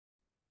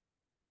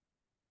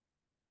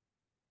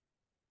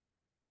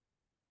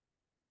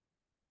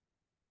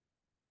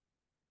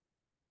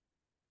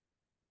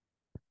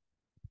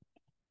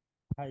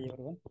Hi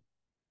everyone.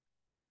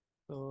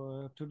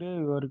 So today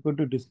we are going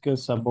to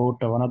discuss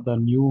about one of the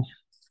new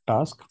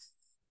tasks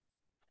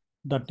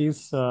that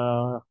is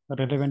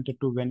relevant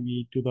to when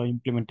we do the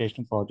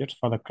implementation projects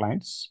for the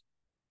clients,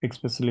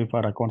 especially for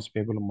accounts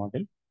payable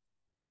model.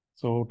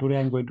 So today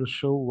I'm going to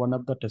show one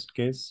of the test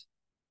case.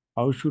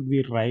 How should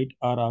we write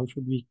or how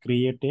should we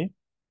create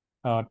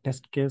a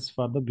test case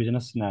for the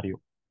business scenario?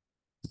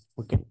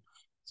 Okay.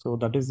 So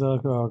that is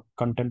the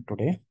content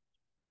today.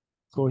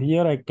 So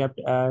here I kept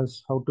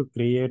as how to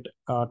create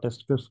a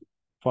test case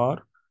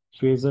for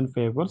Fusion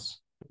Payables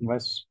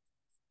invoice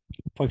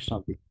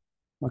functionality.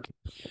 Okay,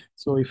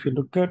 so if you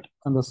look at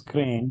on the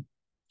screen,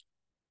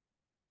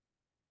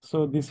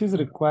 so this is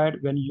required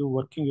when you're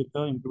working with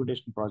the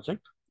implementation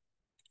project,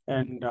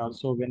 and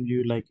also when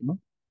you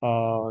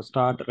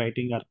start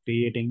writing or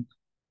creating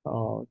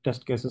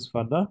test cases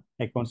for the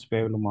accounts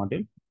payable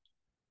model.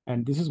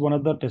 And this is one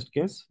of the test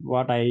case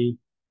what I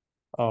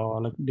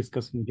like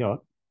discussing here.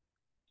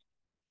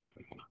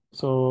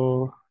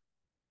 So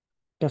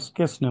test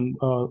case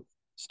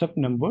step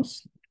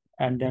numbers,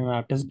 and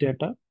then test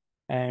data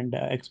and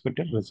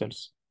expected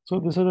results. So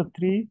these are the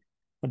three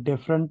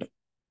different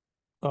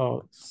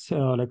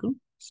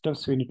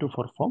steps we need to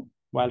perform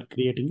while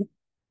creating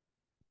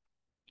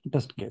a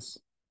test case.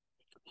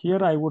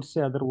 Here I would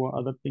say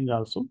other thing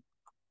also.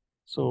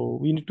 So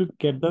we need to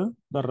get the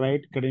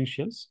right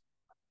credentials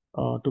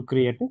to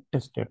create a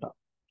test data.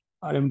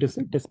 I am just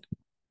a test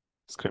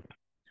script.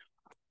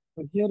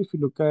 So here, if you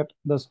look at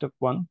the step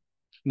one,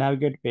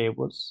 navigate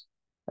payables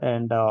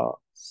and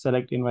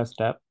select invoice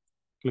tab.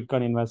 Click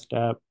on invoice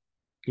tab.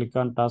 Click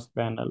on task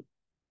panel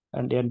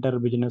and enter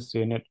business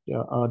unit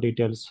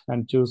details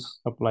and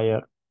choose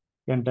supplier.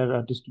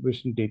 Enter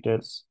distribution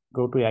details.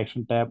 Go to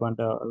action tab and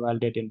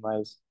validate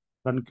invoice.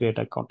 Run create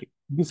accounting.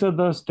 These are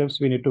the steps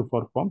we need to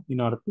perform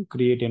in order to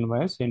create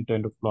invoice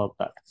end-to-end flow of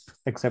that,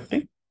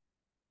 accepting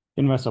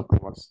invoice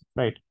approvals.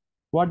 Right.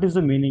 What is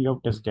the meaning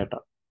of test data?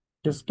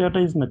 Test data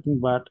is nothing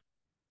but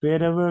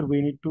wherever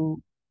we need to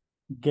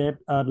get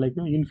or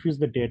infuse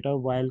the data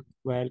while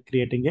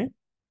creating a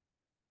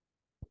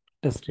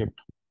test script.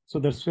 So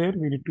that's where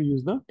we need to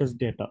use the test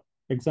data.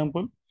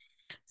 Example.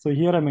 So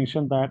here I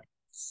mentioned that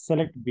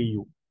select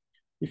BU.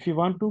 If you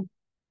want to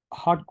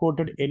hard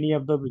coded any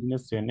of the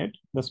business unit,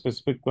 the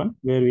specific one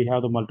where we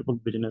have the multiple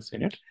business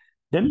unit,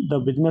 then the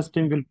business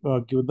team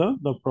will give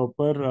the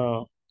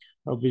proper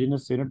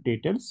business unit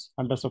details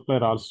and the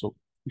supplier also.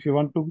 If you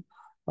want to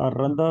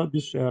run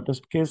this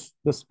test case,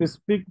 the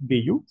specific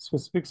BU,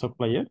 specific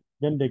supplier,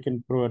 then they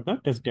can provide the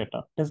test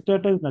data. Test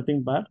data is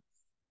nothing but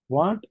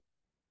what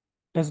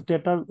test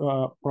data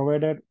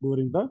provided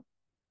during the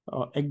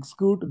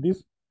execute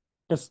this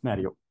test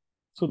scenario.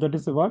 So that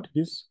is what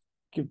this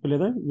play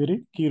the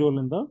very key role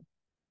in the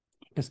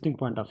testing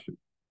point of view.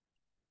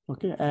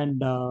 Okay,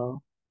 and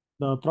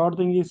the third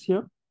thing is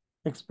here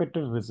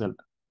expected result.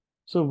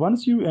 So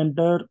once you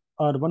enter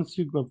or once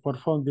you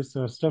perform this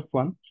step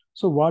one,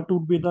 so what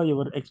would be the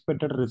your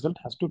expected result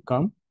has to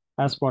come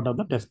as part of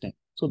the testing.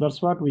 So that's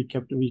what we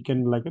can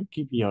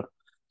keep here.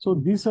 So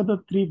these are the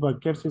three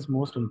buckets is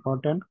most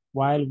important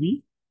while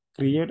we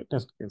create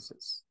test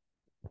cases.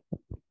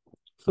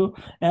 So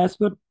as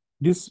per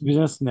this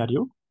business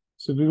scenario,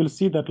 so we will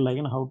see that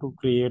how to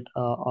create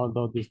all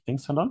of these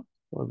things and all.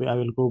 So I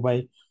will go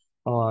by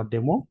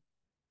demo.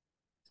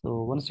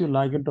 So once you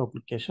log into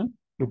application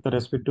with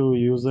respect to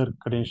user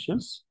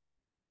credentials,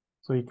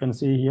 so you can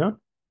see here,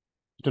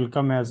 it will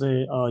come as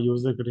a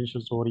user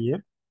credentials over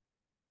here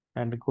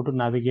and go to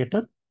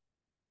navigator.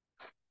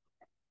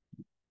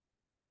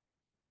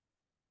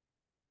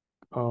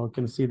 You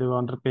can see the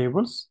under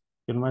payables,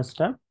 invoice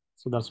tab.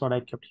 So that's what I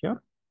kept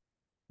here.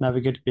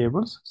 Navigate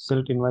payables,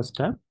 select invoice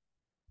tab.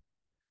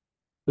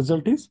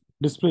 Result is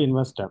display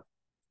invoice tab.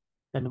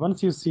 And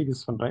once you see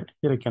this one, right,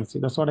 here you can see,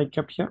 that's what I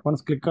kept here.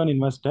 Once click on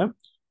invoice tab,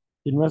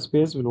 invoice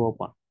page will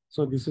open.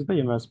 So this is the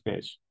invoice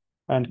page.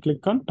 And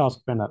click on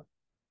task panel.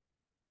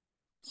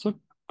 So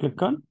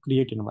click on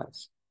create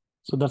invoice.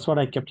 So that's what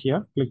I kept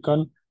here. Click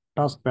on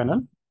task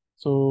panel.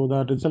 So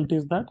the result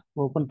is that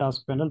open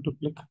task panel to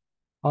click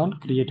on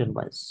create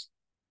invoice.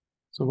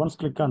 So once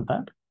click on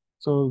that,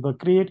 so the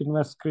create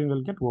invoice screen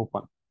will get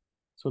open.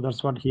 So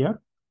that's what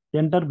here.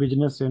 Enter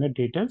business unit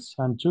details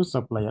and choose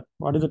supplier.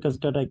 What is the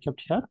test data I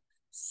kept here?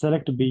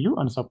 Select BU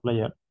and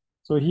supplier.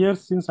 So here,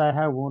 since I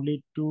have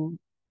only two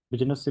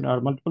business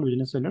or multiple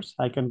business units,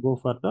 I can go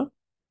for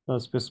the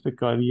specific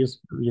US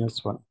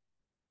business one.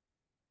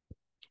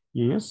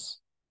 US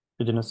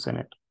business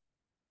unit.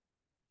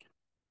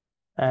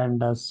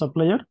 And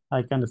supplier,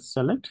 I can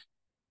select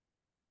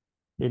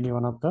any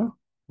one of the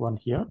one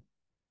here,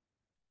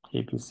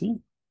 APC.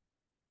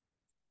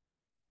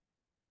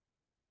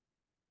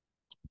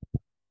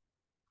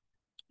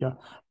 Yeah,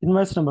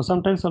 invoice number.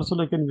 Sometimes also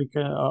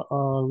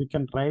we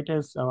can write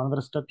as another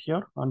step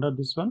here under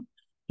this one.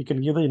 You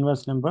can give the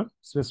invoice number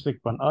specific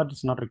one, or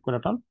it's not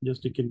required at all.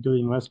 Just you can give the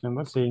invoice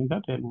number saying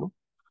that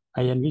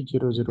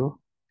INV00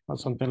 or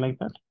something like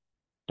that.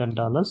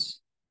 $10.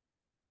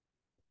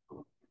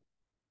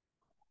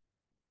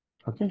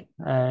 Okay,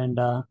 and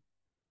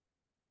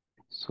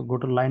So go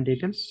to line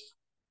details,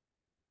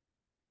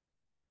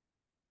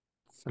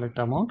 select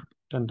amount,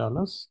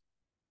 $10,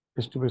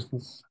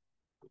 distributions.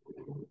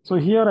 So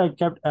here I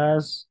kept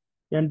as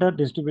enter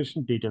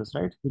distribution details,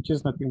 right? Which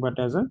is nothing but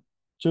as a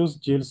choose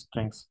GL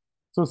strings.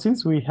 So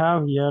since we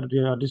have here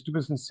the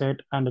distribution set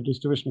and the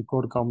distribution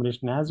code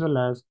combination, as well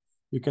as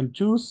you can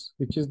choose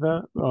which is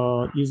the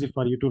easy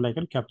for you to like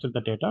capture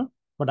the data.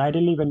 But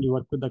ideally when you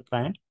work with the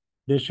client,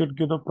 they should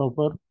give the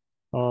proper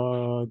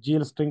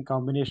GL string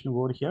combination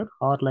over here,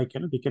 or like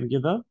they can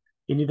give the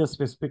any the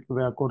specific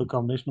code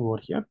combination over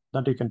here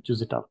that you can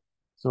choose it up.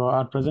 So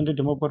our present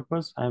demo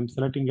purpose, I am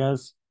selecting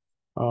as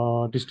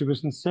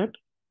distribution set.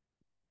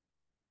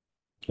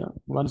 Yeah.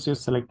 Once you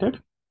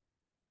selected,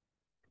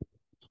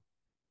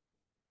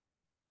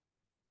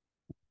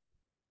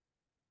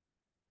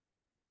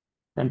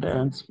 and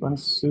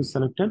once you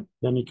selected,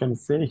 then you can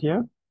say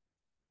here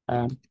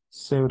and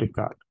save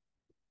record.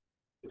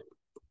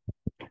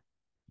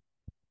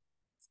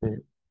 Save.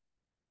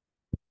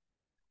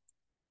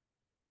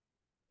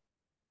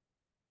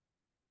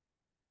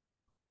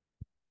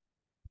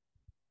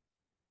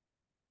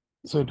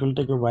 So it will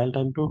take a while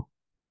time to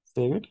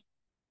save it.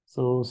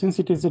 So since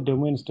it is a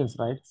demo instance,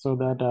 right? So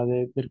that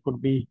there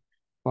could be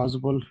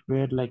possible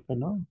where like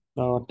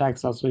the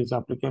tax also is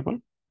applicable.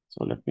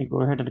 So let me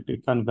go ahead and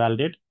click on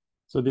validate.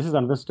 So this is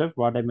another step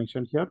what I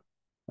mentioned here.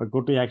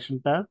 Go to action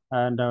tab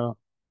and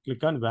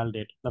click on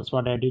validate. That's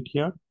what I did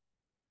here.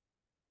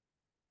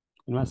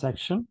 Invoice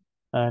action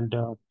and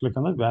click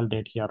on the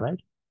validate here, right?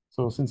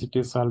 So since it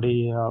is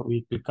already,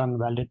 we click on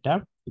validate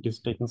tab, it is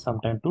taking some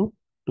time to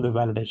do the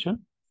validation.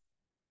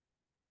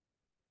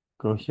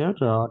 Go here,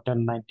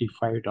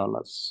 $10.95.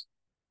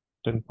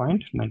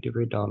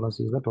 $10.95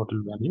 is the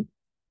total value.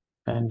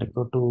 And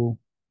go to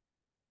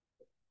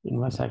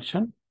invoice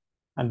action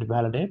and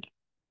validate.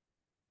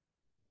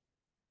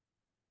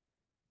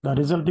 The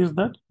result is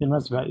that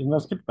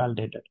invoice get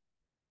validated.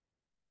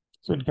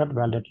 So it got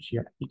validated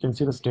here. You can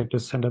see the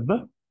status under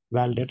the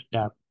validate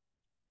tab.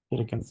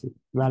 Here you can see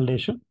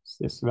validation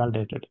is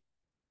validated.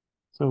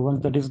 So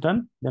once that is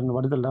done, then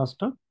what is the last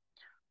step?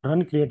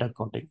 Run create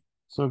accounting.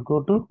 So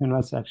go to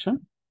invoice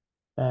action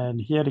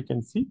and here you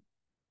can see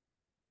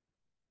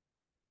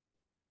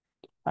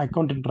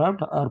accounting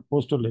draft or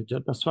post to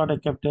ledger. That's what I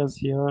kept as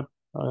here.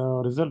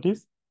 Result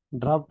is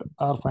draft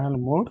or final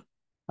mode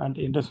and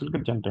interest will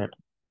get generated.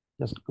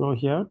 Just go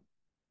here,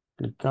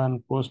 click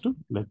on post to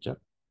ledger,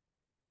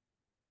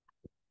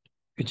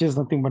 which is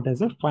nothing but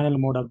as a final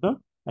mode of the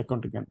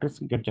accounting entries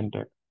get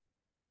generated.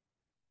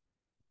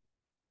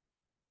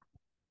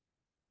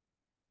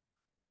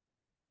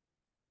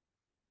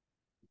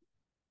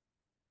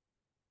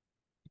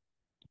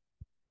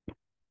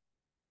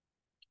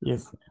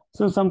 Yes.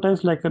 So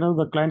sometimes like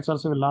the clients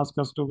also will ask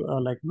us to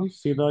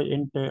see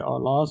the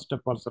last step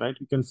also, right?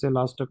 You can say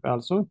last step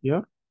also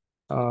here.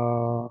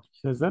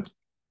 Says that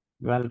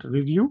well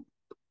review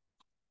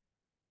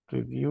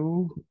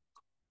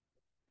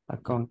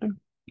accounting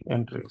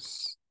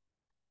entries.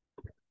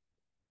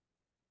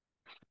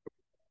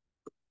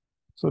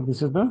 So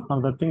this is the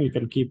another thing you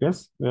can keep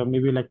as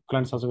maybe like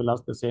clients also will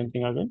ask the same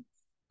thing again.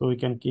 So we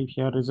can keep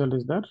here result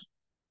is that.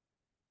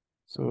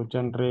 So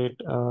generate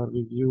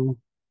review.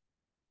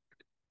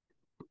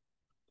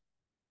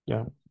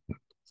 Yeah.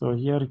 So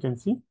here you can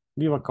see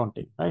view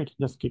accounting, right?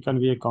 Just click on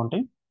view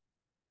accounting.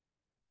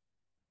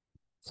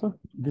 So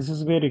this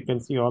is where you can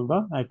see all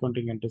the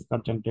accounting entries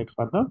that generate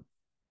for the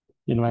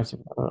invoice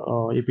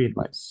AP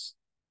invoice.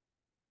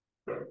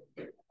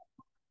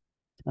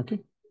 Okay.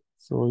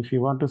 So if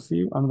you want to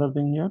see another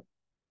thing here,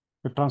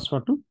 the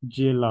transfer to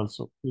GL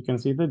also. You can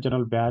see the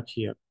general batch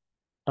here.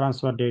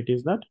 Transfer date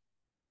is that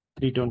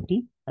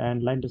 320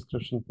 and line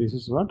description. This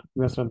is what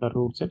based on the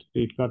rule set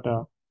it got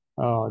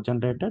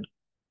generated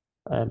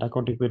and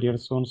accounting period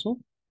so and so.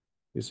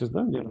 This is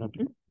the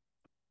generated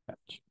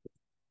batch.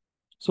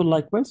 So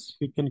likewise,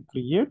 we can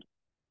create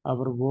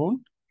our own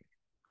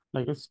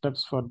like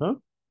steps for the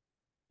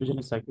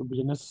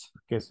business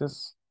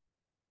cases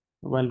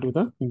while do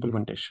the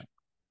implementation.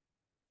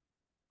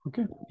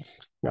 Okay.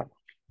 Yeah.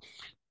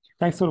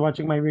 Thanks for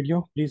watching my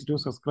video. Please do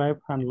subscribe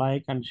and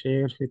like and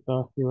share with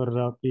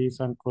your peers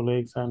and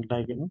colleagues and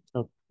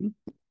so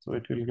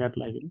it will get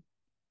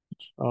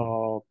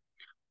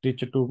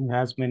reach to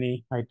as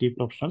many IT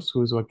professionals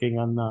who is working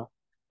on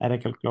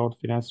Oracle Cloud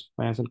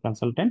Financial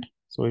Consultant.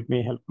 So it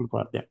may helpful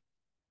for them.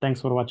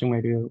 Thanks for watching my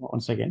video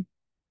once again.